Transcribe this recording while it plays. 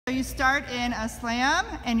you start in a slam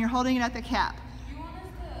and you're holding it at the cap. Do you want us to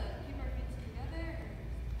keep our feet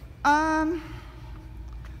together?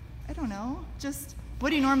 I don't know. Just,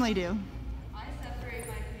 what do you normally do? I separate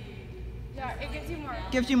my feet. Yeah, it gives you more.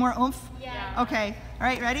 Gives you more oomph? Yeah. Okay. All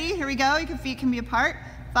right, ready? Here we go. Your feet can be apart.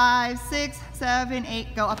 5, 6, 7,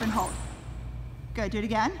 8. Go up and hold. Good. Do it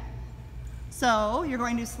again. So you're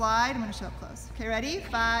going to slide. I'm going to show up close. Okay, ready?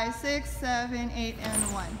 5, 6, 7, 8,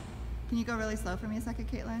 and 1. Can you go really slow for me a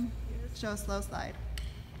second, Caitlin? Show a slow slide.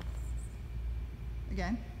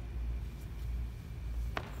 Again.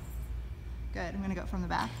 Good. I'm going to go from the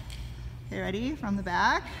back. Okay, ready? From the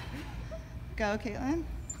back. Go, Caitlin.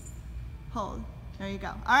 Hold. There you go.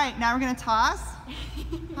 All right, now we're going to toss.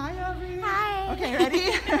 Hi, Aubrey. Hi. Okay,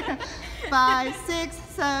 ready? 5, 6,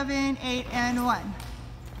 7, 8, and 1.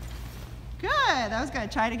 Good. That was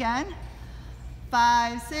good. Try it again.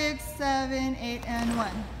 5, 6, 7, 8, and 1.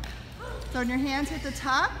 So when your hands hit the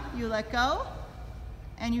top, you let go,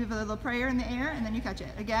 and you have a little prayer in the air, and then you catch it.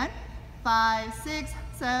 Again. 5, 6,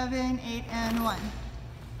 7, 8, and 1.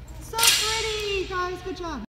 So pretty, guys. Good job.